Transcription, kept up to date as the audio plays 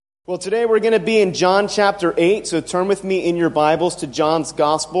Well, today we're going to be in John chapter 8, so turn with me in your Bibles to John's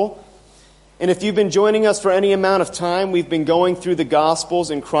Gospel. And if you've been joining us for any amount of time, we've been going through the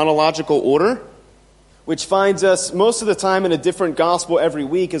Gospels in chronological order, which finds us most of the time in a different Gospel every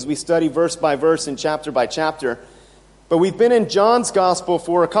week as we study verse by verse and chapter by chapter. But we've been in John's Gospel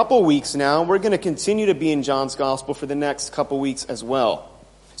for a couple weeks now, and we're going to continue to be in John's Gospel for the next couple weeks as well.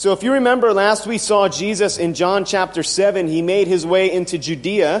 So if you remember, last we saw Jesus in John chapter 7. He made his way into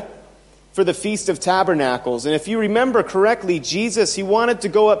Judea for the Feast of Tabernacles. And if you remember correctly, Jesus, he wanted to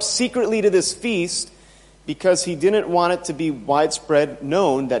go up secretly to this feast because he didn't want it to be widespread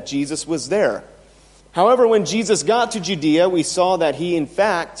known that Jesus was there. However, when Jesus got to Judea, we saw that he, in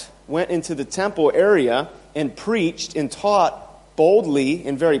fact, went into the temple area and preached and taught boldly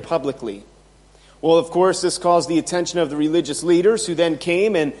and very publicly. Well, of course, this caused the attention of the religious leaders, who then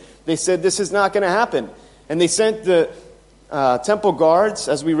came and they said, this is not going to happen. And they sent the temple guards,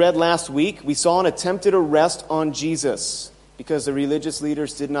 as we read last week. We saw an attempted arrest on Jesus because the religious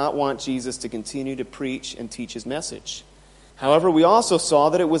leaders did not want Jesus to continue to preach and teach his message. However, we also saw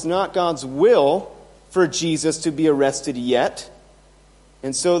that it was not God's will for Jesus to be arrested yet.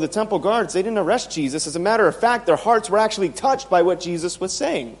 And so the temple guards, they didn't arrest Jesus. As a matter of fact, their hearts were actually touched by what Jesus was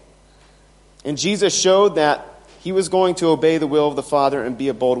saying. And Jesus showed that he was going to obey the will of the Father and be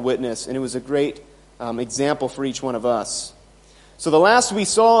a bold witness. And it was a great example for each one of us. So the last we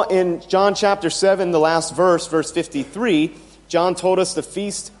saw in John chapter 7, the last verse, verse 53, John told us the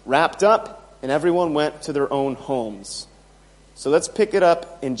feast wrapped up and everyone went to their own homes. So let's pick it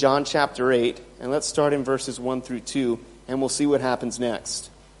up in John chapter 8, and let's start in verses 1 through 2, and we'll see what happens next.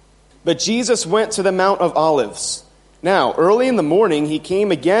 But Jesus went to the Mount of Olives. Now, early in the morning, he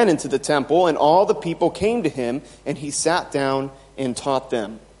came again into the temple, and all the people came to him, and he sat down and taught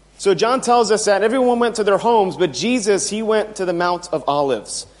them. So John tells us that everyone went to their homes, but Jesus, he went to the Mount of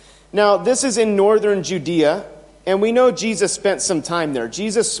Olives. Now, this is in northern Judea, and we know Jesus spent some time there.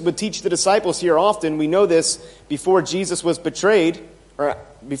 Jesus would teach the disciples here often. We know this before Jesus was betrayed, or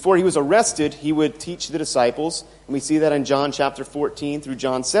before he was arrested, he would teach the disciples. And we see that in John chapter 14 through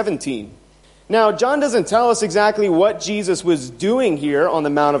John 17. Now, John doesn't tell us exactly what Jesus was doing here on the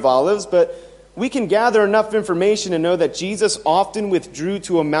Mount of Olives, but we can gather enough information to know that Jesus often withdrew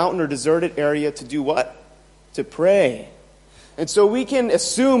to a mountain or deserted area to do what? To pray. And so we can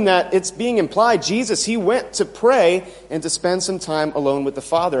assume that it's being implied Jesus, he went to pray and to spend some time alone with the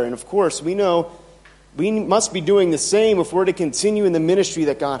Father. And of course, we know we must be doing the same if we're to continue in the ministry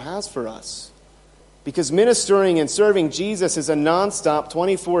that God has for us. Because ministering and serving Jesus is a nonstop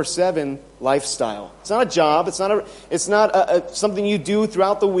 24/7 lifestyle. It's not a job. It's not something you do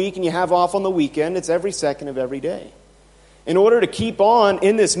throughout the week and you have off on the weekend. It's every second of every day. In order to keep on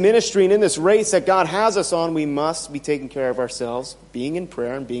in this ministry and in this race that God has us on, we must be taking care of ourselves, being in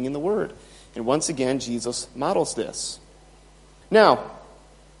prayer and being in the Word. And once again, Jesus models this. Now,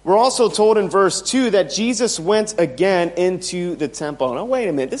 we're also told in verse 2 that Jesus went again into the temple. Now, wait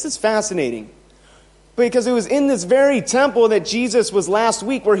a minute. This is fascinating. Because it was in this very temple that Jesus was last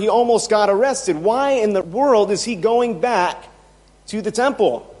week where he almost got arrested. Why in the world is he going back to the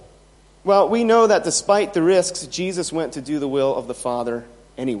temple? Well, we know that despite the risks, Jesus went to do the will of the Father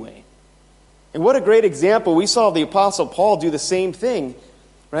anyway. And what a great example. We saw the Apostle Paul do the same thing.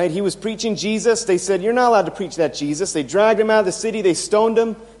 Right? He was preaching Jesus. They said, you're not allowed to preach that Jesus. They dragged him out of the city. They stoned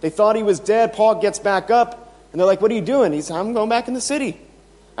him. They thought he was dead. Paul gets back up. And they're like, what are you doing? He said, I'm going back in the city.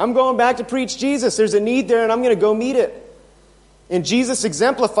 I'm going back to preach Jesus. There's a need there, and I'm going to go meet it. And Jesus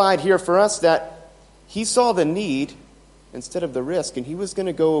exemplified here for us that he saw the need instead of the risk, and he was going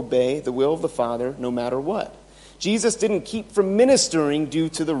to go obey the will of the Father no matter what. Jesus didn't keep from ministering due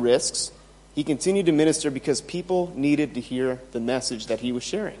to the risks. He continued to minister because people needed to hear the message that he was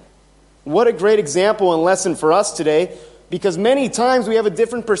sharing. What a great example and lesson for us today. Because many times we have a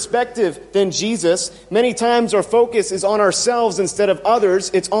different perspective than Jesus. Many times our focus is on ourselves instead of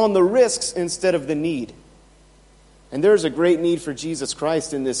others. It's on the risks instead of the need. And there's a great need for Jesus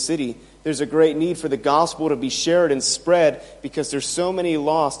Christ in this city. There's a great need for the gospel to be shared and spread because there's so many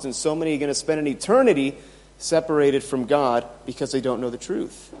lost and so many are going to spend an eternity separated from God because they don't know the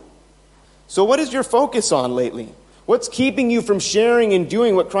truth. So what is your focus on lately? What's keeping you from sharing and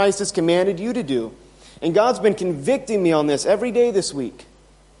doing what Christ has commanded you to do? And God's been convicting me on this every day this week.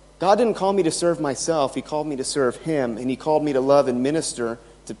 God didn't call me to serve myself. He called me to serve him. And he called me to love and minister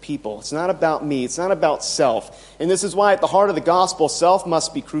to people. It's not about me. It's not about self. And this is why at the heart of the gospel, self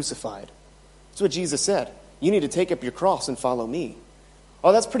must be crucified. That's what Jesus said. You need to take up your cross and follow me.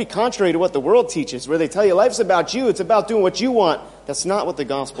 Oh, that's pretty contrary to what the world teaches, where they tell you life's about you. It's about doing what you want. That's not what the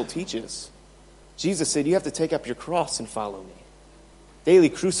gospel teaches. Jesus said you have to take up your cross and follow me. Daily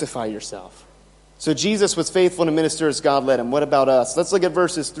crucify yourself. So Jesus was faithful to minister as God led him. What about us? Let's look at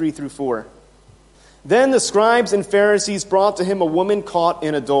verses 3 through 4. Then the scribes and Pharisees brought to him a woman caught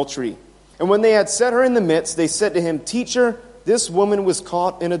in adultery. And when they had set her in the midst, they said to him, Teacher, this woman was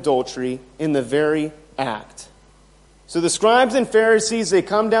caught in adultery in the very act. So the scribes and Pharisees, they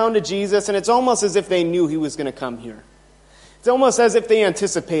come down to Jesus, and it's almost as if they knew he was going to come here. It's almost as if they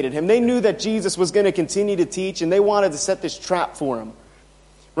anticipated him. They knew that Jesus was going to continue to teach, and they wanted to set this trap for him.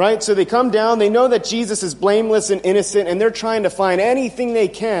 Right? So they come down, they know that Jesus is blameless and innocent, and they're trying to find anything they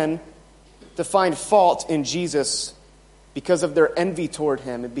can to find fault in Jesus because of their envy toward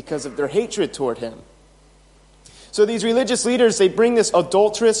him and because of their hatred toward him. So these religious leaders, they bring this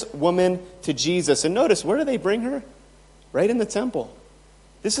adulterous woman to Jesus. And notice, where do they bring her? Right in the temple.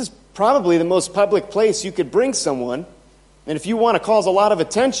 This is probably the most public place you could bring someone. And if you want to cause a lot of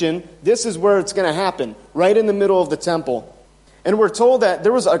attention, this is where it's going to happen, right in the middle of the temple. And we're told that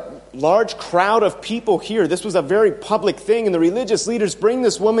there was a large crowd of people here. This was a very public thing, and the religious leaders bring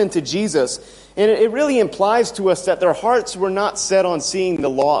this woman to Jesus. And it really implies to us that their hearts were not set on seeing the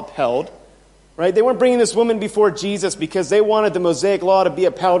law upheld. Right? They weren't bringing this woman before Jesus because they wanted the Mosaic law to be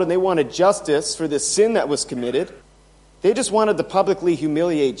upheld and they wanted justice for this sin that was committed. They just wanted to publicly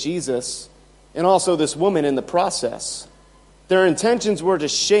humiliate Jesus and also this woman in the process. Their intentions were to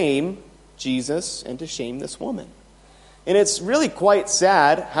shame Jesus and to shame this woman. And it's really quite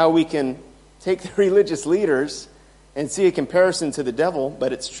sad how we can take the religious leaders and see a comparison to the devil,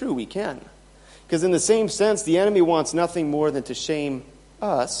 but it's true, we can. Because in the same sense, the enemy wants nothing more than to shame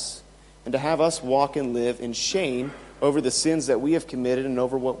us and to have us walk and live in shame over the sins that we have committed and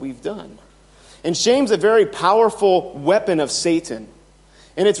over what we've done. And shame's a very powerful weapon of Satan.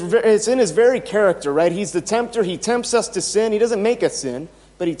 And it's in his very character, right? He's the tempter. He tempts us to sin. He doesn't make us sin,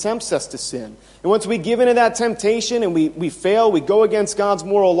 but he tempts us to sin. And once we give into that temptation and we fail, we go against God's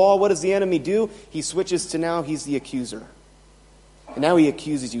moral law, what does the enemy do? He switches to now he's the accuser. And now he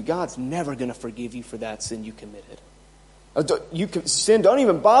accuses you. God's never going to forgive you for that sin you committed. Don't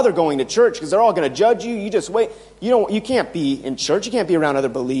even bother going to church because they're all going to judge you. You just wait. You can't be in church. You can't be around other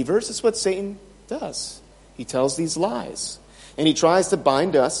believers. That's what Satan does. He tells these lies. And he tries to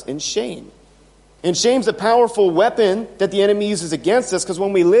bind us in shame. And shame's a powerful weapon that the enemy uses against us because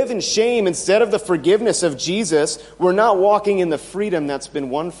when we live in shame instead of the forgiveness of Jesus, we're not walking in the freedom that's been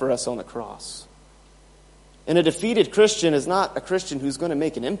won for us on the cross. And a defeated Christian is not a Christian who's going to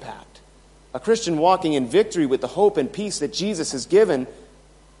make an impact. A Christian walking in victory with the hope and peace that Jesus has given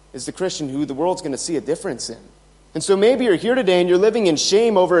is the Christian who the world's going to see a difference in. And so maybe you're here today and you're living in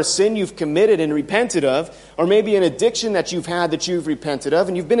shame over a sin you've committed and repented of, or maybe an addiction that you've had that you've repented of,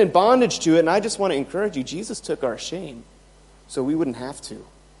 and you've been in bondage to it, and I just want to encourage you, Jesus took our shame so we wouldn't have to.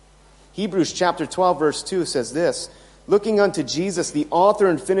 Hebrews chapter 12, verse 2 says this, looking unto Jesus, the author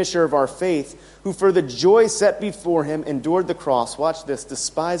and finisher of our faith, who for the joy set before him endured the cross, watch this,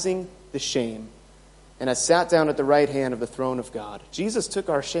 despising the shame, and has sat down at the right hand of the throne of God. Jesus took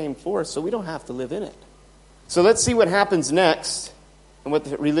our shame for us so we don't have to live in it. So let's see what happens next and what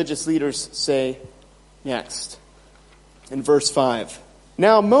the religious leaders say next. In verse 5.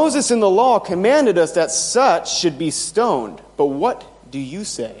 Now Moses in the law commanded us that such should be stoned. But what do you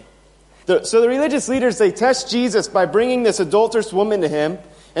say? So the religious leaders, they test Jesus by bringing this adulterous woman to him.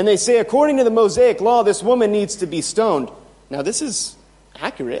 And they say, according to the Mosaic law, this woman needs to be stoned. Now this is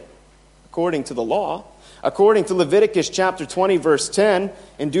accurate according to the law. According to Leviticus chapter 20, verse 10,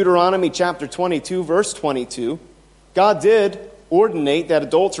 and Deuteronomy chapter 22, verse 22, God did ordinate that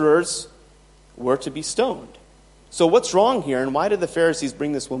adulterers were to be stoned. So what's wrong here, and why did the Pharisees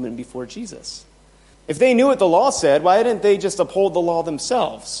bring this woman before Jesus? If they knew what the law said, why didn't they just uphold the law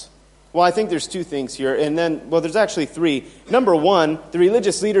themselves? Well, I think there's two things here, and then, there's actually three. Number one, the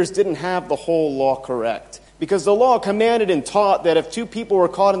religious leaders didn't have the whole law correct. Because the law commanded and taught that if two people were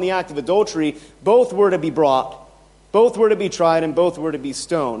caught in the act of adultery, both were to be brought, both were to be tried, and both were to be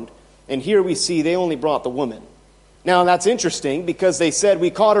stoned. And here we see they only brought the woman. Now that's interesting because they said we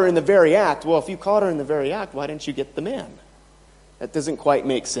caught her in the very act. Well, if you caught her in the very act, why didn't you get the man? That doesn't quite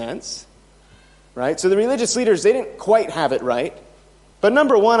make sense. Right? So the religious leaders, they didn't quite have it right. But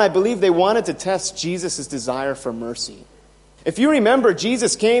number one, I believe they wanted to test Jesus' desire for mercy. If you remember,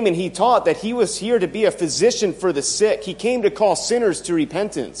 Jesus came and he taught that he was here to be a physician for the sick. He came to call sinners to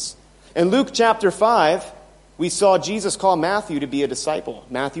repentance. In Luke chapter 5, we saw Jesus call Matthew to be a disciple.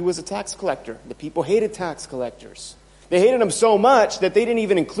 Matthew was a tax collector. The people hated tax collectors. They hated them so much that they didn't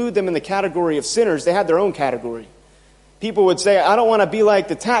even include them in the category of sinners. They had their own category. People would say, I don't want to be like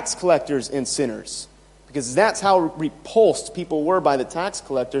the tax collectors and sinners. Because that's how repulsed people were by the tax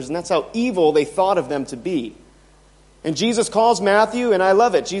collectors, and that's how evil they thought of them to be. And Jesus calls Matthew, and I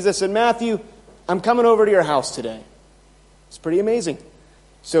love it. Jesus said, Matthew, I'm coming over to your house today. It's pretty amazing.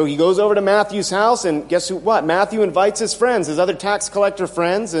 So he goes over to Matthew's house, and guess what? Matthew invites his friends, his other tax collector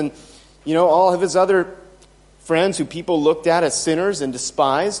friends, and all of his other friends who people looked at as sinners and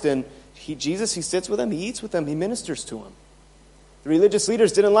despised. And Jesus sits with them, he eats with them, he ministers to them. The religious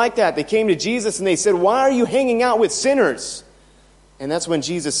leaders didn't like that. They came to Jesus and they said, why are you hanging out with sinners? And that's when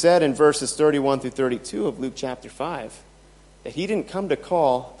Jesus said in verses 31 through 32 of Luke chapter 5 that he didn't come to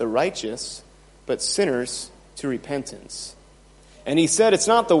call the righteous, but sinners to repentance. And he said it's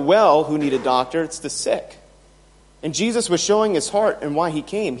not the well who need a doctor, it's the sick. And Jesus was showing his heart and why he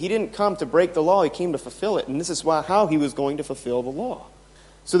came. He didn't come to break the law, he came to fulfill it. And this is how he was going to fulfill the law.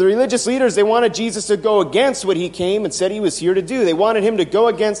 So the religious leaders, they wanted Jesus to go against what he came and said he was here to do. They wanted him to go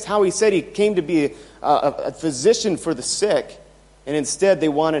against how he said he came to be a physician for the sick. And instead, they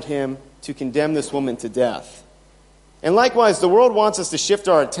wanted him to condemn this woman to death. And likewise, the world wants us to shift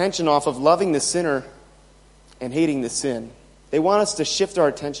our attention off of loving the sinner and hating the sin. They want us to shift our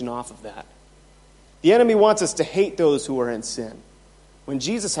attention off of that. The enemy wants us to hate those who are in sin. When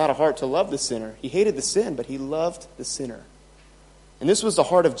Jesus had a heart to love the sinner, he hated the sin, but he loved the sinner. And this was the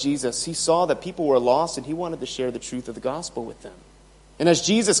heart of Jesus. He saw that people were lost, and he wanted to share the truth of the gospel with them. And as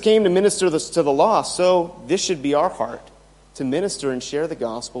Jesus came to minister to the lost, so this should be our heart, to minister and share the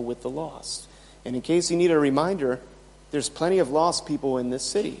gospel with the lost. And in case you need a reminder, there's plenty of lost people in this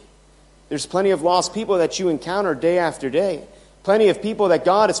city. There's plenty of lost people that you encounter day after day. Plenty of people that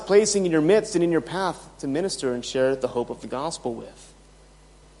God is placing in your midst and in your path to minister and share the hope of the gospel with.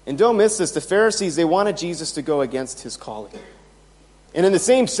 And don't miss this, the Pharisees, they wanted Jesus to go against his calling. And in the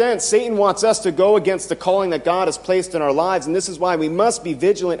same sense, Satan wants us to go against the calling that God has placed in our lives, and this is why we must be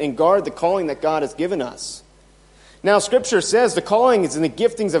vigilant and guard the calling that God has given us. Now, Scripture says the callings and the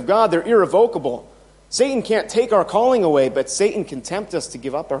giftings of God, they're irrevocable. Satan can't take our calling away, but Satan can tempt us to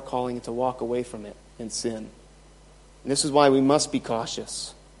give up our calling and to walk away from it in sin. And this is why we must be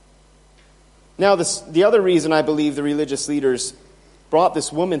cautious. Now, the other reason I believe the religious leaders brought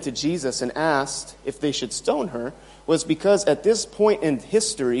this woman to Jesus and asked if they should stone her was because at this point in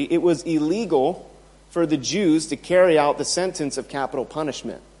history, it was illegal for the Jews to carry out the sentence of capital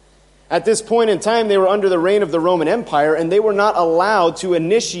punishment. At this point in time, they were under the reign of the Roman Empire, and they were not allowed to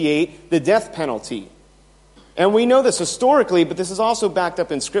initiate the death penalty. And we know this historically, but this is also backed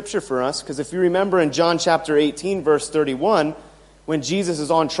up in Scripture for us, because if you remember in John chapter 18, verse 31, when Jesus is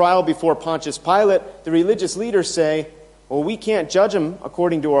on trial before Pontius Pilate, the religious leaders say, well, we can't judge him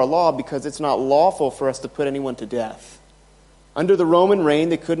according to our law because it's not lawful for us to put anyone to death. Under the Roman reign,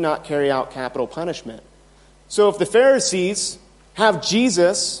 they could not carry out capital punishment. So if the Pharisees have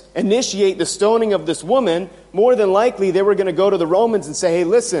Jesus initiate the stoning of this woman, more than likely they were going to go to the Romans and say, hey,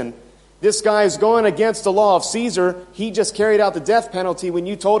 listen, this guy is going against the law of Caesar. He just carried out the death penalty. When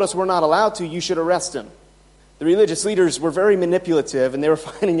you told us we're not allowed to, you should arrest him. The religious leaders were very manipulative, and they were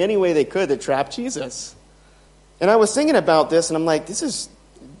finding any way they could to trap Jesus. And I was thinking about this, and I'm like, there's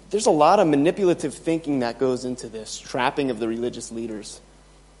a lot of manipulative thinking that goes into this, trapping of the religious leaders.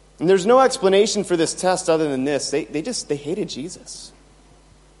 And there's no explanation for this test other than this. They hated Jesus.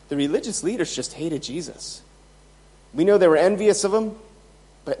 The religious leaders just hated Jesus. We know they were envious of him,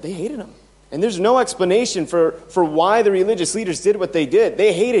 but they hated him. And there's no explanation for why the religious leaders did what they did.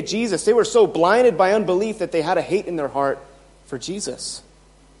 They hated Jesus. They were so blinded by unbelief that they had a hate in their heart for Jesus.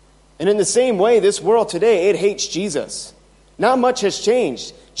 And in the same way, this world today, it hates Jesus. Not much has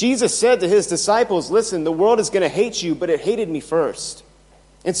changed. Jesus said to his disciples, listen, the world is going to hate you, but it hated me first.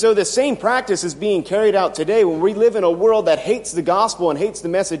 And so the same practice is being carried out today when we live in a world that hates the gospel and hates the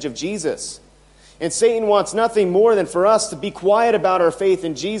message of Jesus. And Satan wants nothing more than for us to be quiet about our faith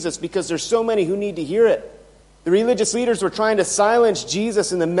in Jesus because there's so many who need to hear it. The religious leaders were trying to silence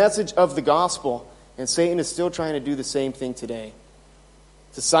Jesus and the message of the gospel. And Satan is still trying to do the same thing today.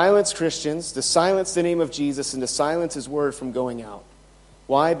 To silence Christians, to silence the name of Jesus, and to silence his word from going out.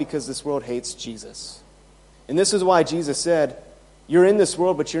 Why? Because this world hates Jesus. And this is why Jesus said, you're in this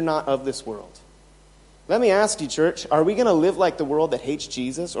world, but you're not of this world. Let me ask you, church, are we going to live like the world that hates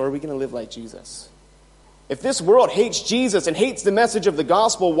Jesus, or are we going to live like Jesus? If this world hates Jesus and hates the message of the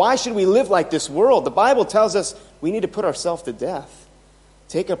gospel, why should we live like this world? The Bible tells us we need to put ourselves to death,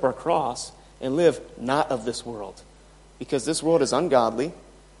 take up our cross, and live not of this world. Because this world is ungodly,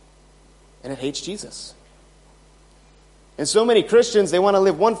 and it hates Jesus. And so many Christians, they want to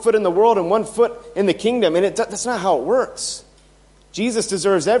live one foot in the world and one foot in the kingdom, and that's not how it works. Jesus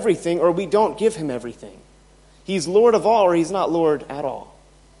deserves everything, or we don't give him everything. He's Lord of all, or he's not Lord at all.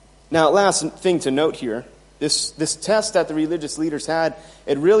 Now, last thing to note here This test that the religious leaders had,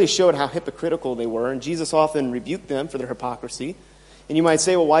 it really showed how hypocritical they were, and Jesus often rebuked them for their hypocrisy. And you might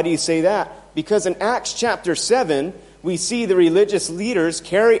say, well, why do you say that? Because in Acts chapter 7, we see the religious leaders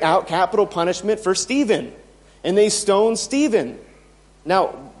carry out capital punishment for Stephen, and they stoned Stephen.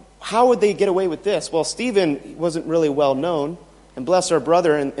 Now, how would they get away with this? Well, Stephen wasn't really well known, and bless our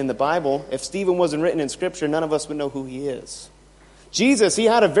brother in the Bible, if Stephen wasn't written in Scripture, none of us would know who he is. Jesus, he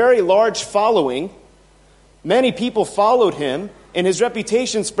had a very large following. Many people followed him, and his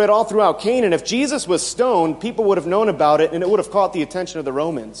reputation spread all throughout Canaan. If Jesus was stoned, people would have known about it, and it would have caught the attention of the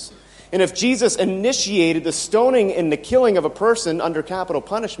Romans. And if Jesus initiated the stoning and the killing of a person under capital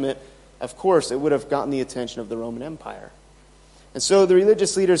punishment, of course, it would have gotten the attention of the Roman Empire. And so the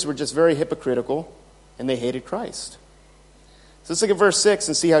religious leaders were just very hypocritical, and they hated Christ. So let's look at verse 6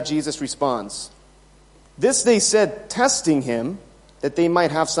 and see how Jesus responds. This they said, testing him, that they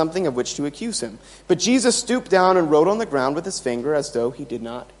might have something of which to accuse him. But Jesus stooped down and wrote on the ground with his finger as though he did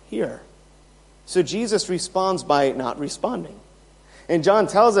not hear. So Jesus responds by not responding. And John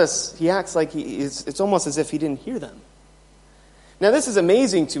tells us he acts like it's almost as if he didn't hear them. Now this is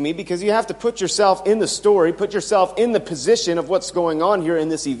amazing to me because you have to put yourself in the story, put yourself in the position of what's going on here in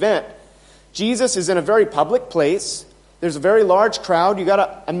this event. Jesus is in a very public place. There's a very large crowd. You got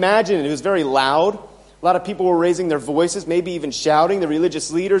to imagine it was very loud. A lot of people were raising their voices, maybe even shouting. The religious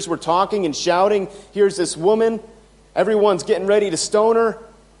leaders were talking and shouting. Here's this woman. Everyone's getting ready to stone her.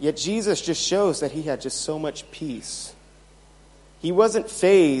 Yet Jesus just shows that he had just so much peace. He wasn't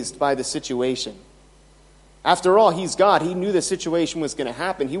fazed by the situation. After all, he's God. He knew the situation was going to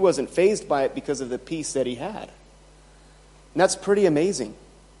happen. He wasn't fazed by it because of the peace that he had. And that's pretty amazing.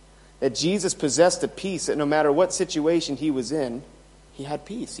 That Jesus possessed a peace that no matter what situation he was in, he had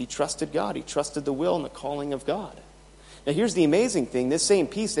peace. He trusted God. He trusted the will and the calling of God. Now here's the amazing thing. This same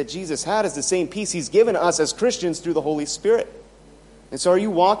peace that Jesus had is the same peace he's given us as Christians through the Holy Spirit. And so are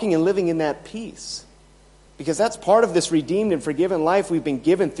you walking and living in that peace? Because that's part of this redeemed and forgiven life we've been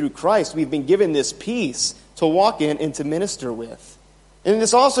given through Christ. We've been given this peace to walk in and to minister with. And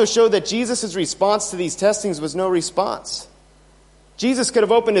this also showed that Jesus' response to these testings was no response. Jesus could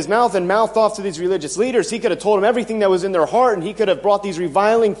have opened his mouth and mouthed off to these religious leaders. He could have told them everything that was in their heart, and he could have brought these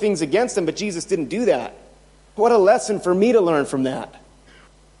reviling things against them, but Jesus didn't do that. What a lesson for me to learn from that.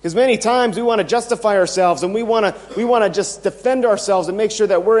 Because many times we want to justify ourselves, and we want to just defend ourselves and make sure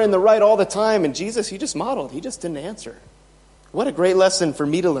that we're in the right all the time. And Jesus, he just modeled. He just didn't answer. What a great lesson for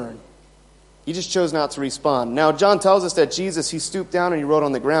me to learn. He just chose not to respond. Now, John tells us that Jesus, he stooped down and he wrote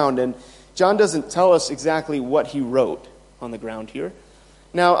on the ground. And John doesn't tell us exactly what he wrote on the ground here.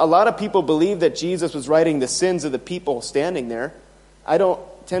 Now, a lot of people believe that Jesus was writing the sins of the people standing there. I don't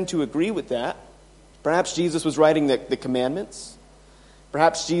tend to agree with that. Perhaps Jesus was writing the commandments.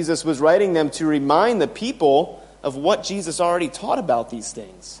 Perhaps Jesus was writing them to remind the people of what Jesus already taught about these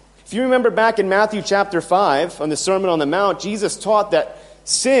things. If you remember back in Matthew chapter 5, on the Sermon on the Mount, Jesus taught that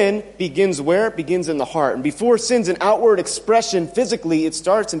sin begins where? It begins in the heart. And before sin's an outward expression physically, it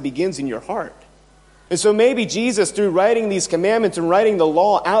starts and begins in your heart. And so maybe Jesus, through writing these commandments and writing the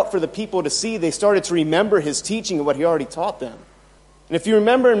law out for the people to see, they started to remember his teaching and what he already taught them. And if you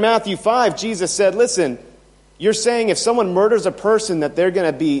remember in Matthew 5, Jesus said, listen, you're saying if someone murders a person that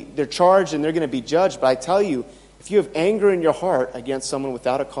they're charged and they're going to be judged. But I tell you, if you have anger in your heart against someone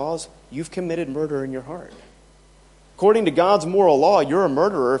without a cause, you've committed murder in your heart. According to God's moral law, you're a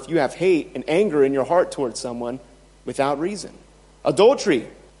murderer if you have hate and anger in your heart towards someone without reason. Adultery.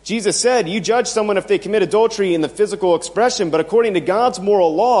 Jesus said, you judge someone if they commit adultery in the physical expression, but according to God's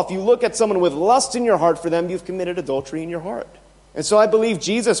moral law, if you look at someone with lust in your heart for them, you've committed adultery in your heart. And so I believe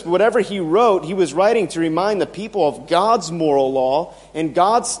Jesus, whatever he wrote, he was writing to remind the people of God's moral law and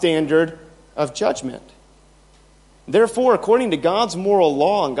God's standard of judgment. Therefore, according to God's moral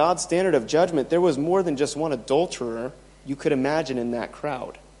law and God's standard of judgment, there was more than just one adulterer you could imagine in that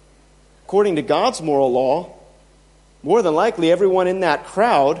crowd. According to God's moral law, more than likely, everyone in that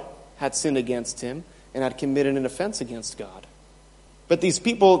crowd had sinned against him and had committed an offense against God. But these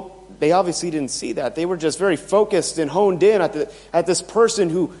people, they obviously didn't see that. They were just very focused and honed in at this person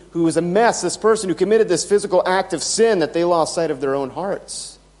who was a mess, this person who committed this physical act of sin that they lost sight of their own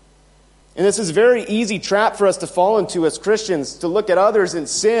hearts. And this is a very easy trap for us to fall into as Christians, to look at others in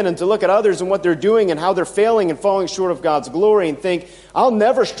sin and to look at others and what they're doing and how they're failing and falling short of God's glory and think, I'll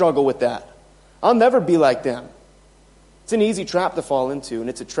never struggle with that. I'll never be like them. It's an easy trap to fall into, and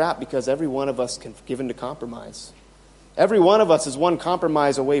it's a trap because every one of us can give in to compromise. Every one of us is one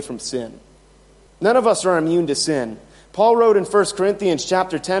compromise away from sin. None of us are immune to sin. Paul wrote in 1 Corinthians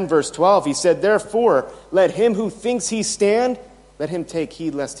chapter 10, verse 12, he said, therefore, let him who thinks he stand, let him take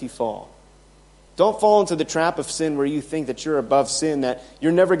heed lest he fall. Don't fall into the trap of sin where you think that you're above sin, that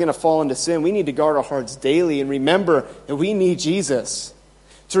you're never going to fall into sin. We need to guard our hearts daily and remember that we need Jesus.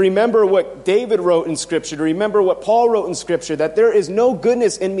 To remember what David wrote in Scripture, to remember what Paul wrote in Scripture, that there is no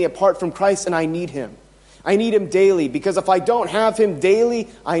goodness in me apart from Christ, and I need him. I need him daily, because if I don't have him daily,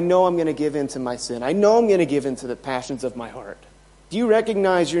 I know I'm going to give in to my sin. I know I'm going to give in to the passions of my heart. Do you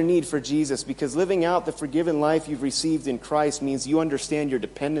recognize your need for Jesus? Because living out the forgiven life you've received in Christ means you understand your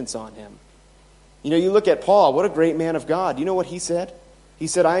dependence on him. You look at Paul, what a great man of God. You know what he said? He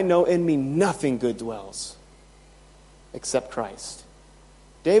said, I know in me nothing good dwells except Christ.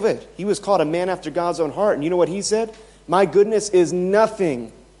 David, he was called a man after God's own heart. And you know what he said? My goodness is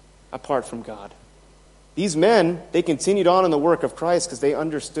nothing apart from God. These men, they continued on in the work of Christ because they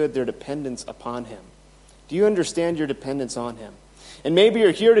understood their dependence upon him. Do you understand your dependence on him? And maybe you're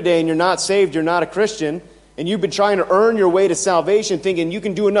here today and you're not saved, you're not a Christian, and you've been trying to earn your way to salvation thinking you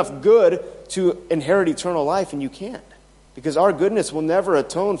can do enough good to inherit eternal life, and you can't. Because our goodness will never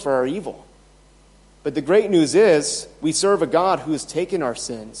atone for our evil. But the great news is we serve a God who has taken our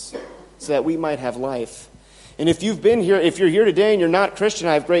sins so that we might have life. And if you're here today and you're not Christian,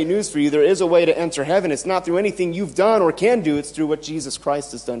 I have great news for you. There is a way to enter heaven. It's not through anything you've done or can do. It's through what Jesus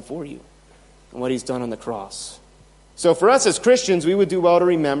Christ has done for you and what he's done on the cross. So for us as Christians, we would do well to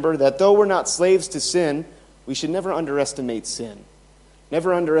remember that though we're not slaves to sin, we should never underestimate sin.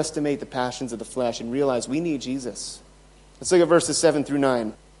 Never underestimate the passions of the flesh, and realize we need Jesus. Let's look at verses 7 through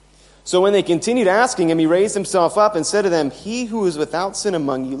 9. So when they continued asking him, he raised himself up and said to them, He who is without sin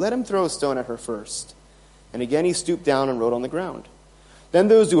among you, let him throw a stone at her first. And again he stooped down and wrote on the ground. Then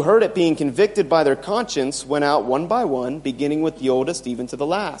those who heard it, being convicted by their conscience, went out one by one, beginning with the oldest even to the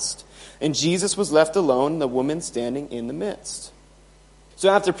last. And Jesus was left alone, the woman standing in the midst. So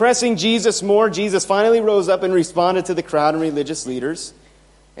after pressing Jesus more, Jesus finally rose up and responded to the crowd and religious leaders.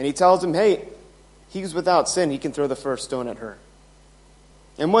 And he tells them, hey, he's without sin. He can throw the first stone at her.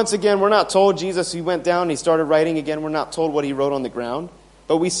 And once again, we're not told Jesus, he went down and he started writing again. We're not told what he wrote on the ground.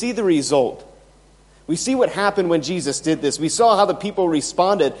 But we see the result. We see what happened when Jesus did this. We saw how the people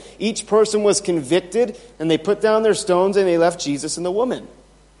responded. Each person was convicted, and they put down their stones and they left Jesus and the woman.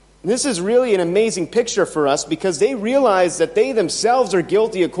 And this is really an amazing picture for us because they realize that they themselves are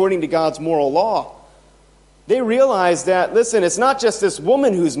guilty according to God's moral law. They realize that, listen, it's not just this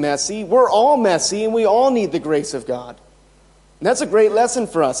woman who's messy. We're all messy, and we all need the grace of God. And that's a great lesson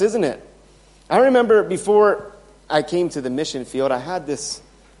for us, isn't it? I remember before I came to the mission field, I had this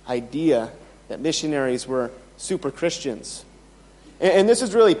idea that missionaries were super Christians. And this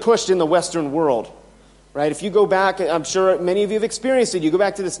is really pushed in the Western world, right? If you go back, I'm sure many of you have experienced it. You go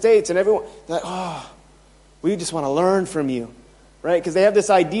back to the States and everyone, they're like, we just want to learn from you, right? Because they have this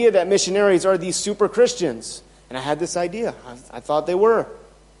idea that missionaries are these super Christians. And I had this idea. I thought they were.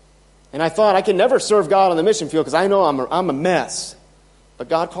 And I thought I can never serve God on the mission field because I know I'm a mess. But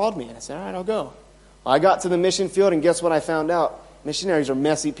God called me and I said, all right, I'll go. Well, I got to the mission field and guess what I found out? Missionaries are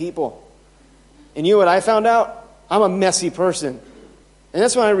messy people. And you know what I found out? I'm a messy person. And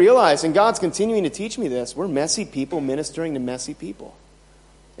that's when I realized, and God's continuing to teach me this, we're messy people ministering to messy people.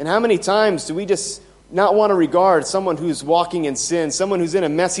 And how many times do we just not want to regard someone who's walking in sin, someone who's in a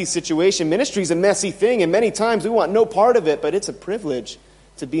messy situation? Ministry is a messy thing, and many times we want no part of it, but it's a privilege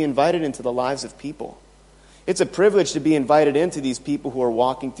to be invited into the lives of people. It's a privilege to be invited into these people who are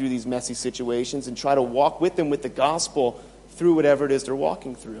walking through these messy situations and try to walk with them with the gospel through whatever it is they're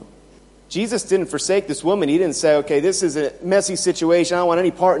walking through. Jesus didn't forsake this woman. He didn't say, okay, this is a messy situation. I don't want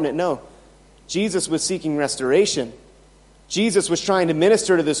any part in it. No. Jesus was seeking restoration. Jesus was trying to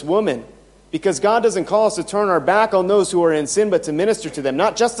minister to this woman because God doesn't call us to turn our back on those who are in sin, but to minister to them.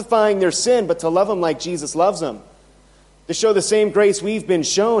 Not justifying their sin, but to love them like Jesus loves them. To show the same grace we've been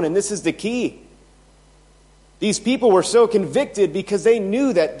shown, and this is the key. These people were so convicted because they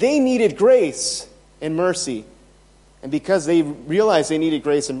knew that they needed grace and mercy. And because they realized they needed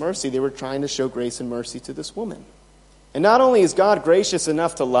grace and mercy, they were trying to show grace and mercy to this woman. And not only is God gracious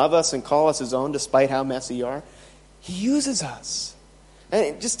enough to love us and call us his own despite how messy you are, he uses us.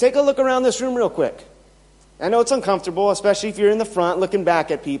 And just take a look around this room real quick. I know it's uncomfortable, especially if you're in the front looking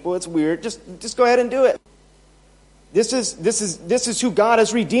back at people. It's weird. Just go ahead and do it. This is who God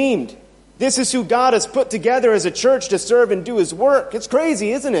has redeemed. This is who God has put together as a church to serve and do his work. It's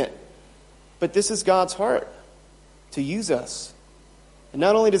crazy, isn't it? But this is God's heart. To use us. And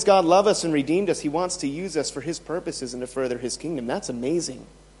not only does God love us and redeemed us, he wants to use us for his purposes and to further his kingdom. That's amazing.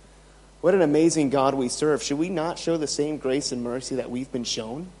 What an amazing God we serve. Should we not show the same grace and mercy that we've been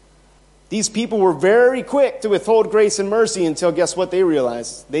shown? These people were very quick to withhold grace and mercy until guess what they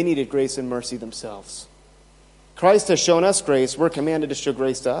realized? They needed grace and mercy themselves. Christ has shown us grace. We're commanded to show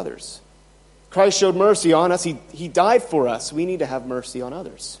grace to others. Christ showed mercy on us. He died for us. We need to have mercy on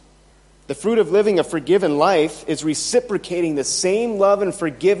others. The fruit of living a forgiven life is reciprocating the same love and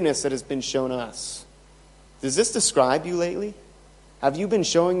forgiveness that has been shown us. Does this describe you lately? Have you been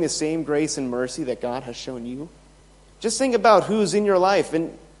showing the same grace and mercy that God has shown you? Just think about who's in your life,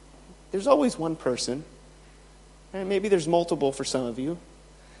 and there's always one person. And maybe there's multiple for some of you.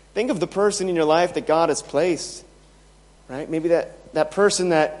 Think of the person in your life that God has placed. Right? Maybe that person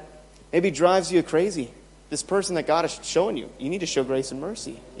that maybe drives you crazy. This person that God is showing you. You need to show grace and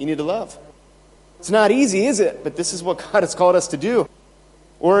mercy. You need to love. It's not easy, is it? But this is what God has called us to do.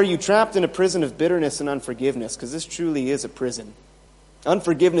 Or are you trapped in a prison of bitterness and unforgiveness? Because this truly is a prison.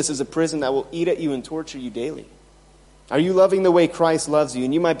 Unforgiveness is a prison that will eat at you and torture you daily. Are you loving the way Christ loves you?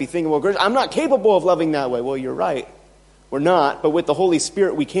 And you might be thinking, well, I'm not capable of loving that way. Well, you're right. We're not, but with the Holy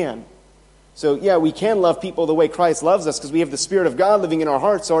Spirit we can. So yeah, we can love people the way Christ loves us because we have the Spirit of God living in our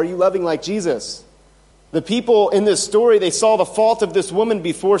hearts. So are you loving like Jesus? The people in this story, they saw the fault of this woman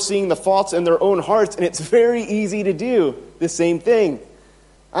before seeing the faults in their own hearts, and it's very easy to do the same thing.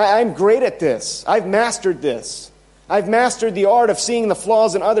 I'm great at this. I've mastered this. I've mastered the art of seeing the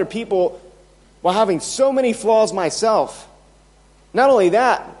flaws in other people while having so many flaws myself. Not only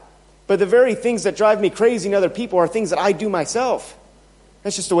that, but the very things that drive me crazy in other people are things that I do myself.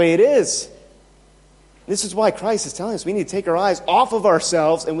 That's just the way it is. This is why Christ is telling us we need to take our eyes off of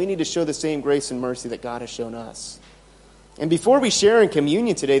ourselves and we need to show the same grace and mercy that God has shown us. And before we share in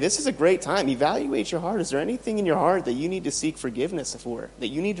communion today, this is a great time. Evaluate your heart. Is there anything in your heart that you need to seek forgiveness for, that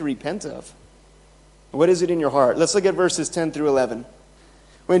you need to repent of? What is it in your heart? Let's look at verses 10 through 11.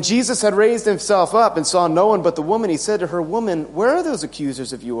 When Jesus had raised himself up and saw no one but the woman, he said to her, "Woman, where are those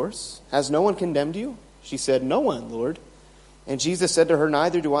accusers of yours? Has no one condemned you?" She said, "No one, Lord." And Jesus said to her,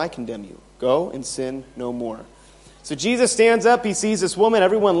 "Neither do I condemn you. Go and sin no more." So Jesus stands up. He sees this woman.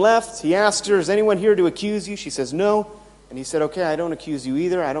 Everyone left. He asks her, "Is anyone here to accuse you?" She says, "No." And he said, "Okay, I don't accuse you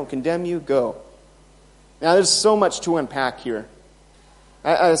either. I don't condemn you. Go." Now, there's so much to unpack here.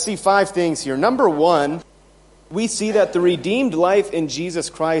 I see 5 things here. Number 1, we see that the redeemed life in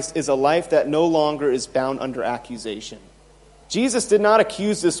Jesus Christ is a life that no longer is bound under accusation. Jesus did not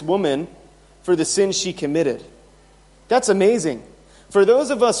accuse this woman for the sin she committed. That's amazing. For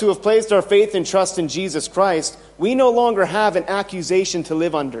those of us who have placed our faith and trust in Jesus Christ, we no longer have an accusation to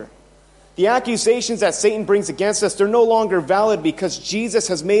live under. The accusations that Satan brings against us, they're no longer valid because Jesus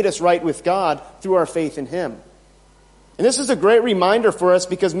has made us right with God through our faith in him. And this is a great reminder for us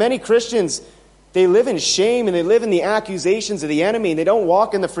because many Christians, they live in shame and they live in the accusations of the enemy and they don't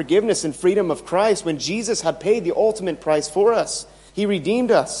walk in the forgiveness and freedom of Christ when Jesus had paid the ultimate price for us. He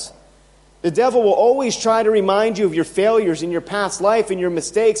redeemed us. The devil will always try to remind you of your failures in your past life and your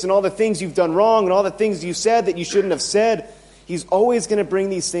mistakes and all the things you've done wrong and all the things you said that you shouldn't have said. He's always going to bring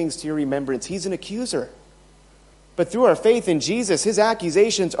these things to your remembrance. He's an accuser. But through our faith in Jesus, his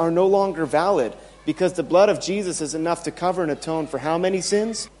accusations are no longer valid because the blood of Jesus is enough to cover and atone for how many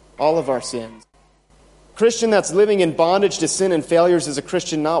sins? All of our sins. Christian that's living in bondage to sin and failures is a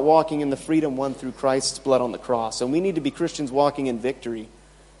Christian not walking in the freedom won through Christ's blood on the cross. And we need to be Christians walking in victory,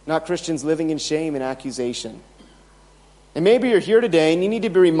 not Christians living in shame and accusation. And maybe you're here today and you need to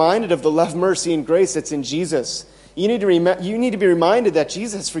be reminded of the love, mercy, and grace that's in Jesus. You need to be reminded that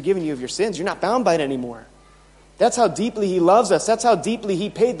Jesus has forgiven you of your sins. You're not bound by it anymore. That's how deeply he loves us. That's how deeply he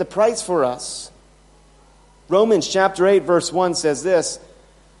paid the price for us. Romans chapter 8 verse 1 says this,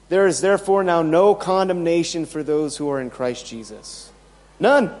 "There is therefore now no condemnation for those who are in Christ Jesus."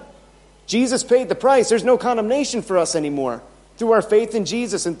 None. Jesus paid the price. There's no condemnation for us anymore. Through our faith in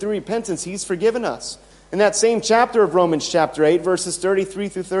Jesus and through repentance, he's forgiven us. In that same chapter of Romans chapter 8, verses 33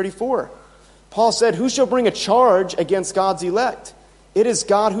 through 34, Paul said, "Who shall bring a charge against God's elect? It is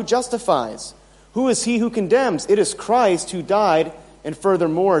God who justifies. Who is he who condemns? It is Christ who died and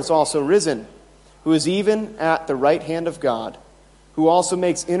furthermore is also risen, who is even at the right hand of God, who also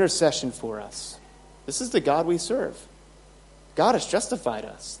makes intercession for us." This is the God we serve. God has justified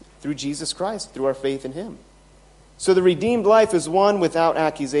us through Jesus Christ, through our faith in him. So the redeemed life is one without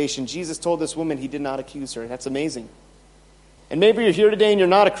accusation. Jesus told this woman he did not accuse her. That's amazing. And maybe you're here today and you're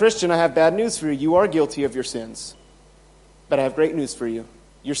not a Christian. I have bad news for you. You are guilty of your sins. But I have great news for you.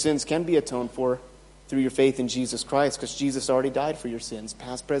 Your sins can be atoned for through your faith in Jesus Christ because Jesus already died for your sins,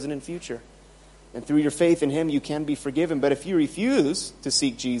 past, present, and future. And through your faith in him, you can be forgiven. But if you refuse to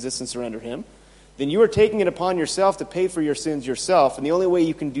seek Jesus and surrender him, then you are taking it upon yourself to pay for your sins yourself. And the only way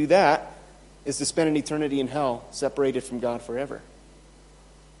you can do that is to spend an eternity in hell, separated from God forever.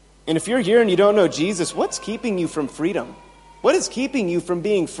 And if you're here and you don't know Jesus, what's keeping you from freedom? What is keeping you from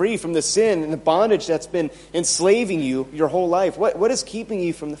being free from the sin and the bondage that's been enslaving you your whole life? What is keeping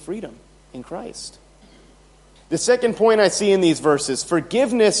you from the freedom? in Christ. The second point I see in these verses,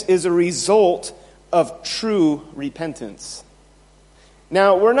 forgiveness is a result of true repentance.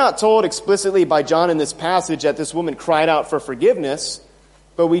 Now, we're not told explicitly by John in this passage that this woman cried out for forgiveness,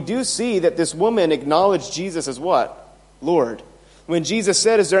 but we do see that this woman acknowledged Jesus as what? Lord. When Jesus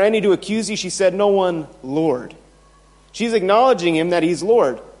said, "Is there any to accuse you?" she said, "No one, Lord." She's acknowledging him that he's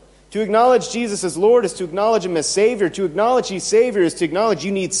Lord. To acknowledge Jesus as Lord is to acknowledge him as Savior. To acknowledge he's Savior is to acknowledge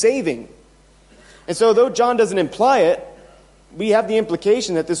you need saving. And so though John doesn't imply it, we have the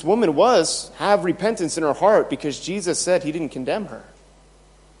implication that this woman have repentance in her heart because Jesus said he didn't condemn her.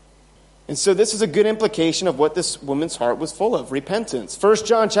 And so this is a good implication of what this woman's heart was full of, repentance. 1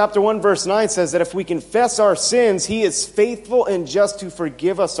 John chapter 1 verse 9 says that if we confess our sins, he is faithful and just to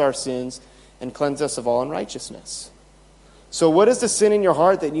forgive us our sins and cleanse us of all unrighteousness. So what is the sin in your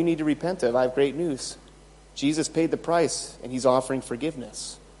heart that you need to repent of? I have great news. Jesus paid the price and he's offering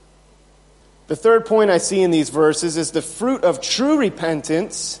forgiveness. The third point I see in these verses is the fruit of true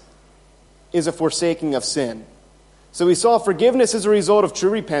repentance is a forsaking of sin. So we saw forgiveness is a result of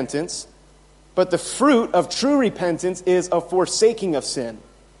true repentance, but the fruit of true repentance is a forsaking of sin.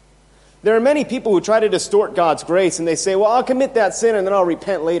 There are many people who try to distort God's grace and they say, well, I'll commit that sin and then I'll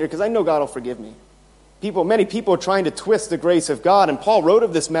repent later because I know God will forgive me. Many people are trying to twist the grace of God, and Paul wrote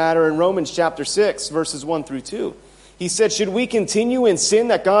of this matter in Romans chapter 6, verses 1 through 2. He said, should we continue in sin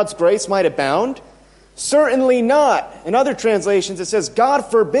that God's grace might abound? Certainly not. In other translations it says, God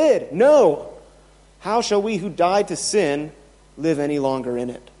forbid. No. How shall we who died to sin live any longer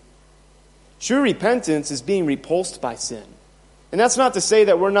in it? True repentance is being repulsed by sin. And that's not to say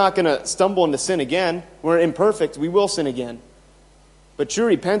that we're not going to stumble into sin again. We're imperfect. We will sin again. But true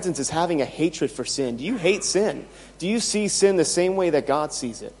repentance is having a hatred for sin. Do you hate sin? Do you see sin the same way that God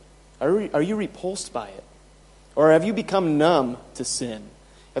sees it? Are you repulsed by it? Or have you become numb to sin?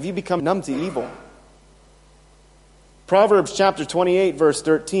 Have you become numb to evil? Proverbs chapter 28 verse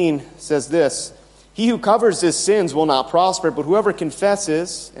 13 says this, he who covers his sins will not prosper, but whoever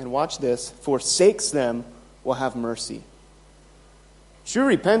confesses, and watch this, forsakes them will have mercy. True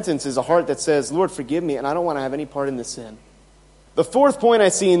repentance is a heart that says, Lord, forgive me, and I don't want to have any part in this sin. The fourth point I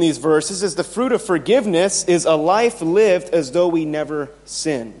see in these verses is the fruit of forgiveness is a life lived as though we never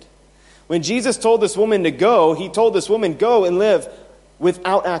sinned. When Jesus told this woman to go, he told this woman, go and live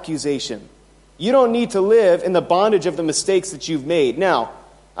without accusation. You don't need to live in the bondage of the mistakes that you've made. Now,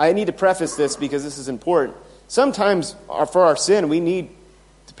 I need to preface this because this is important. Sometimes for our sin, we need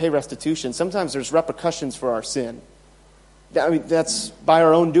to pay restitution. Sometimes there's repercussions for our sin. That's by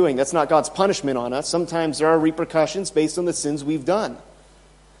our own doing. That's not God's punishment on us. Sometimes there are repercussions based on the sins we've done.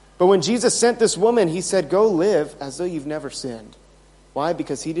 But when Jesus sent this woman, he said, go live as though you've never sinned. Why?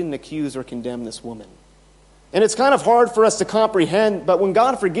 Because he didn't accuse or condemn this woman. And it's kind of hard for us to comprehend, but when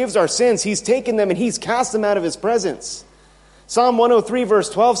God forgives our sins, he's taken them and he's cast them out of his presence. Psalm 103 verse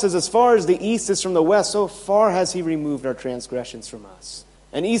 12 says, as far as the east is from the west, so far has he removed our transgressions from us.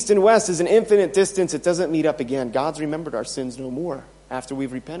 And east and west is an infinite distance. It doesn't meet up again. God's remembered our sins no more after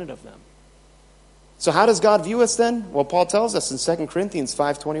we've repented of them. So how does God view us then? Well, Paul tells us in 2 Corinthians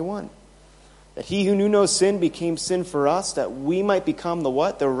 5:21 that he who knew no sin became sin for us, that we might become the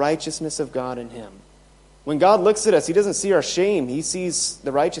what? The righteousness of God in him. When God looks at us, he doesn't see our shame. He sees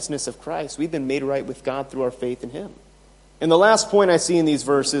the righteousness of Christ. We've been made right with God through our faith in him. And the last point I see in these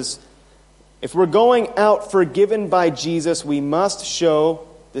verses, if we're going out forgiven by Jesus, we must show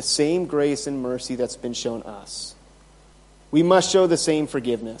the same grace and mercy that's been shown us. We must show the same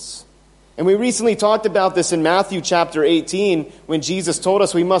forgiveness. And we recently talked about this in Matthew chapter 18 when Jesus told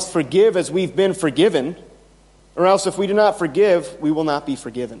us we must forgive as we've been forgiven, or else if we do not forgive, we will not be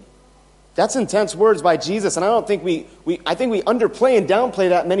forgiven. That's intense words by Jesus, and I think we underplay and downplay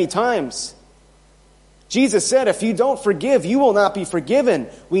that many times. Jesus said, if you don't forgive, you will not be forgiven.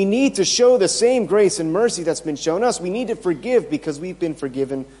 We need to show the same grace and mercy that's been shown us. We need to forgive because we've been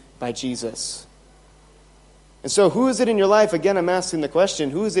forgiven by Jesus. And so who is it in your life, again I'm asking the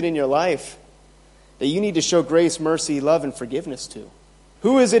question, who is it in your life that you need to show grace, mercy, love, and forgiveness to?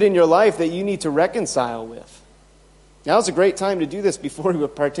 Who is it in your life that you need to reconcile with? Now's a great time to do this before we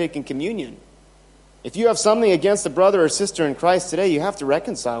partake in communion. If you have something against a brother or sister in Christ today, you have to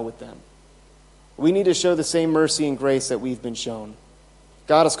reconcile with them. We need to show the same mercy and grace that we've been shown.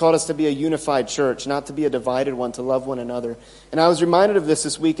 God has called us to be a unified church, not to be a divided one, to love one another. And I was reminded of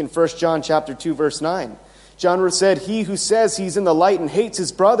this week in 1 John chapter 2, verse 9. John said, he who says he's in the light and hates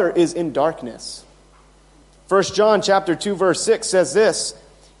his brother is in darkness. 1 John chapter 2, verse 6 says this,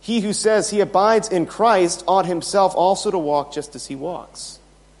 he who says he abides in Christ ought himself also to walk just as he walks.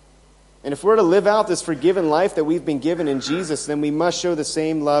 And if we're to live out this forgiven life that we've been given in Jesus, then we must show the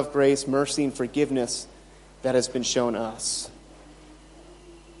same love, grace, mercy, and forgiveness that has been shown us.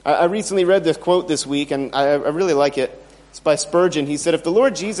 I recently read this quote this week, and I really like it. It's by Spurgeon. He said, if the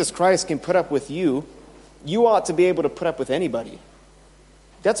Lord Jesus Christ can put up with you, you ought to be able to put up with anybody.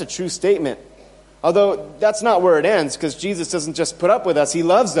 That's a true statement. Although that's not where it ends, because Jesus doesn't just put up with us. He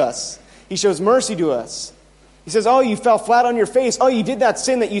loves us. He shows mercy to us. He says, oh, you fell flat on your face. Oh, you did that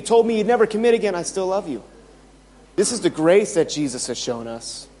sin that you told me you'd never commit again. I still love you. This is the grace that Jesus has shown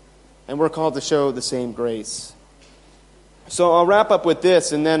us. And we're called to show the same grace. So I'll wrap up with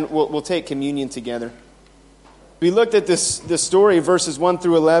this, and then we'll take communion together. We looked at this story, verses 1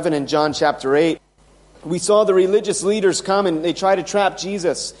 through 11 in John chapter 8. We saw the religious leaders come and they try to trap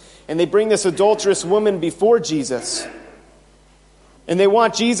Jesus. And they bring this adulterous woman before Jesus. And they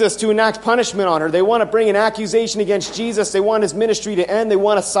want Jesus to enact punishment on her. They want to bring an accusation against Jesus. They want his ministry to end. They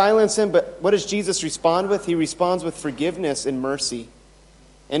want to silence him. But what does Jesus respond with? He responds with forgiveness and mercy.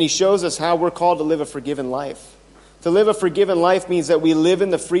 And he shows us how we're called to live a forgiven life. To live a forgiven life means that we live in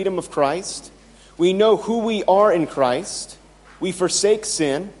the freedom of Christ. We know who we are in Christ. We forsake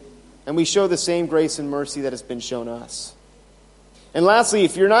sin. And we show the same grace and mercy that has been shown us. And lastly,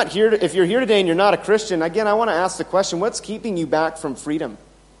 if you're here today and you're not a Christian, again, I want to ask the question, what's keeping you back from freedom?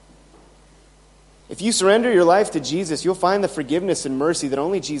 If you surrender your life to Jesus, you'll find the forgiveness and mercy that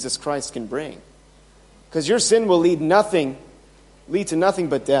only Jesus Christ can bring. Because your sin will lead to nothing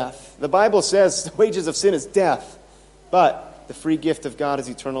but death. The Bible says the wages of sin is death, but the free gift of God is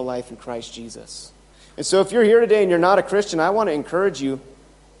eternal life in Christ Jesus. And so if you're here today and you're not a Christian, I want to encourage you,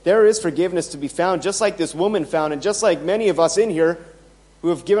 there is forgiveness to be found, just like this woman found, and just like many of us in here who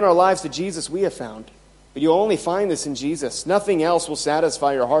have given our lives to Jesus, we have found. But you'll only find this in Jesus. Nothing else will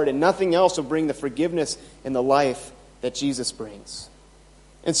satisfy your heart, and nothing else will bring the forgiveness and the life that Jesus brings.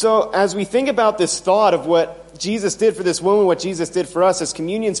 And so as we think about this thought of what Jesus did for this woman, what Jesus did for us, as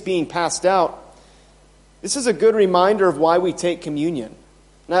communion's being passed out, this is a good reminder of why we take communion.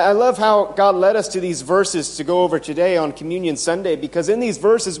 Now, I love how God led us to these verses to go over today on Communion Sunday, because in these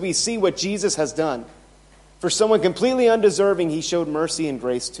verses we see what Jesus has done. For someone completely undeserving, he showed mercy and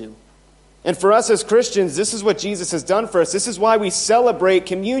grace to. And for us as Christians, this is what Jesus has done for us. This is why we celebrate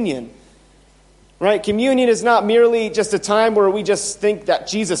communion. Right? Communion is not merely just a time where we just think that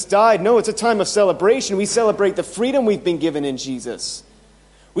Jesus died. No, it's a time of celebration. We celebrate the freedom we've been given in Jesus.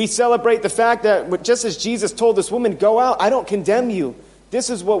 We celebrate the fact that just as Jesus told this woman, go out, I don't condemn you. This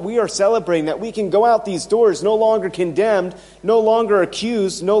is what we are celebrating, that we can go out these doors no longer condemned, no longer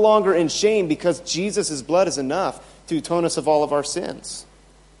accused, no longer in shame, because Jesus' blood is enough to atone us of all of our sins.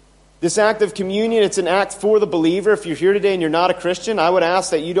 This act of communion, it's an act for the believer. If you're here today and you're not a Christian, I would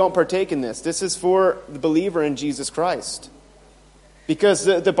ask that you don't partake in this. This is for the believer in Jesus Christ. Because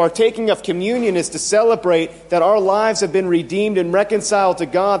the partaking of communion is to celebrate that our lives have been redeemed and reconciled to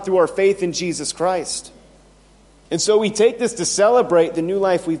God through our faith in Jesus Christ. And so we take this to celebrate the new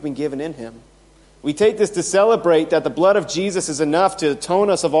life we've been given in him. We take this to celebrate that the blood of Jesus is enough to atone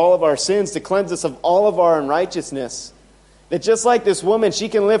us of all of our sins, to cleanse us of all of our unrighteousness. That just like this woman, she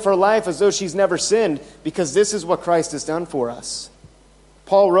can live her life as though she's never sinned, because this is what Christ has done for us.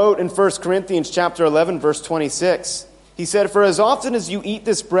 Paul wrote in 1 Corinthians chapter 11, verse 26, he said, for as often as you eat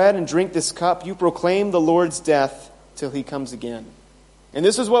this bread and drink this cup, you proclaim the Lord's death till he comes again. And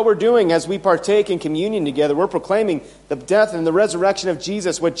this is what we're doing as we partake in communion together. We're proclaiming the death and the resurrection of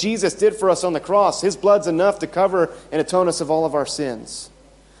Jesus, what Jesus did for us on the cross. His blood's enough to cover and atone us of all of our sins.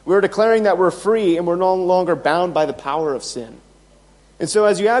 We're declaring that we're free and we're no longer bound by the power of sin. And so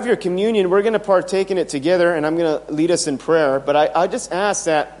as you have your communion, we're going to partake in it together, and I'm going to lead us in prayer. But I just ask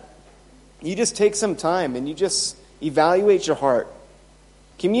that you just take some time and you just evaluate your heart.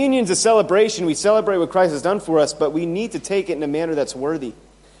 Communion's a celebration. We celebrate what Christ has done for us, but we need to take it in a manner that's worthy.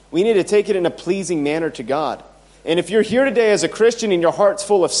 We need to take it in a pleasing manner to God. And if you're here today as a Christian and your heart's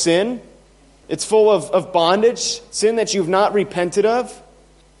full of sin, it's full of bondage, sin that you've not repented of,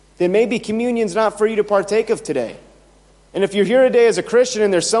 then maybe communion's not for you to partake of today. And if you're here today as a Christian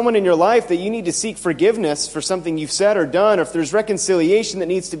and there's someone in your life that you need to seek forgiveness for something you've said or done, or if there's reconciliation that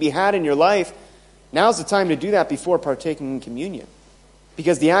needs to be had in your life, now's the time to do that before partaking in communion.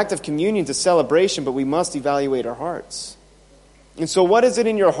 Because the act of communion is a celebration, but we must evaluate our hearts. And so what is it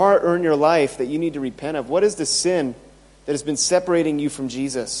in your heart or in your life that you need to repent of? What is the sin that has been separating you from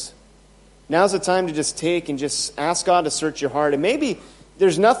Jesus? Now's the time to just take and just ask God to search your heart. And maybe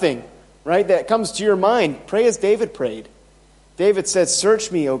there's nothing, right, that comes to your mind. Pray as David prayed. David said, search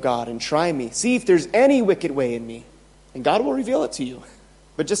me, O God, and try me. See if there's any wicked way in me. And God will reveal it to you.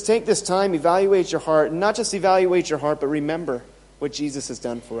 But just take this time, evaluate your heart. And not just evaluate your heart, but remember what Jesus has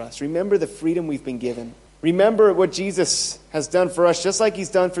done for us. Remember the freedom we've been given. Remember what Jesus has done for us, just like he's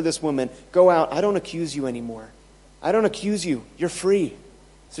done for this woman. Go out. I don't accuse you anymore. I don't accuse you. You're free.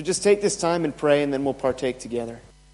 So just take this time and pray, and then we'll partake together.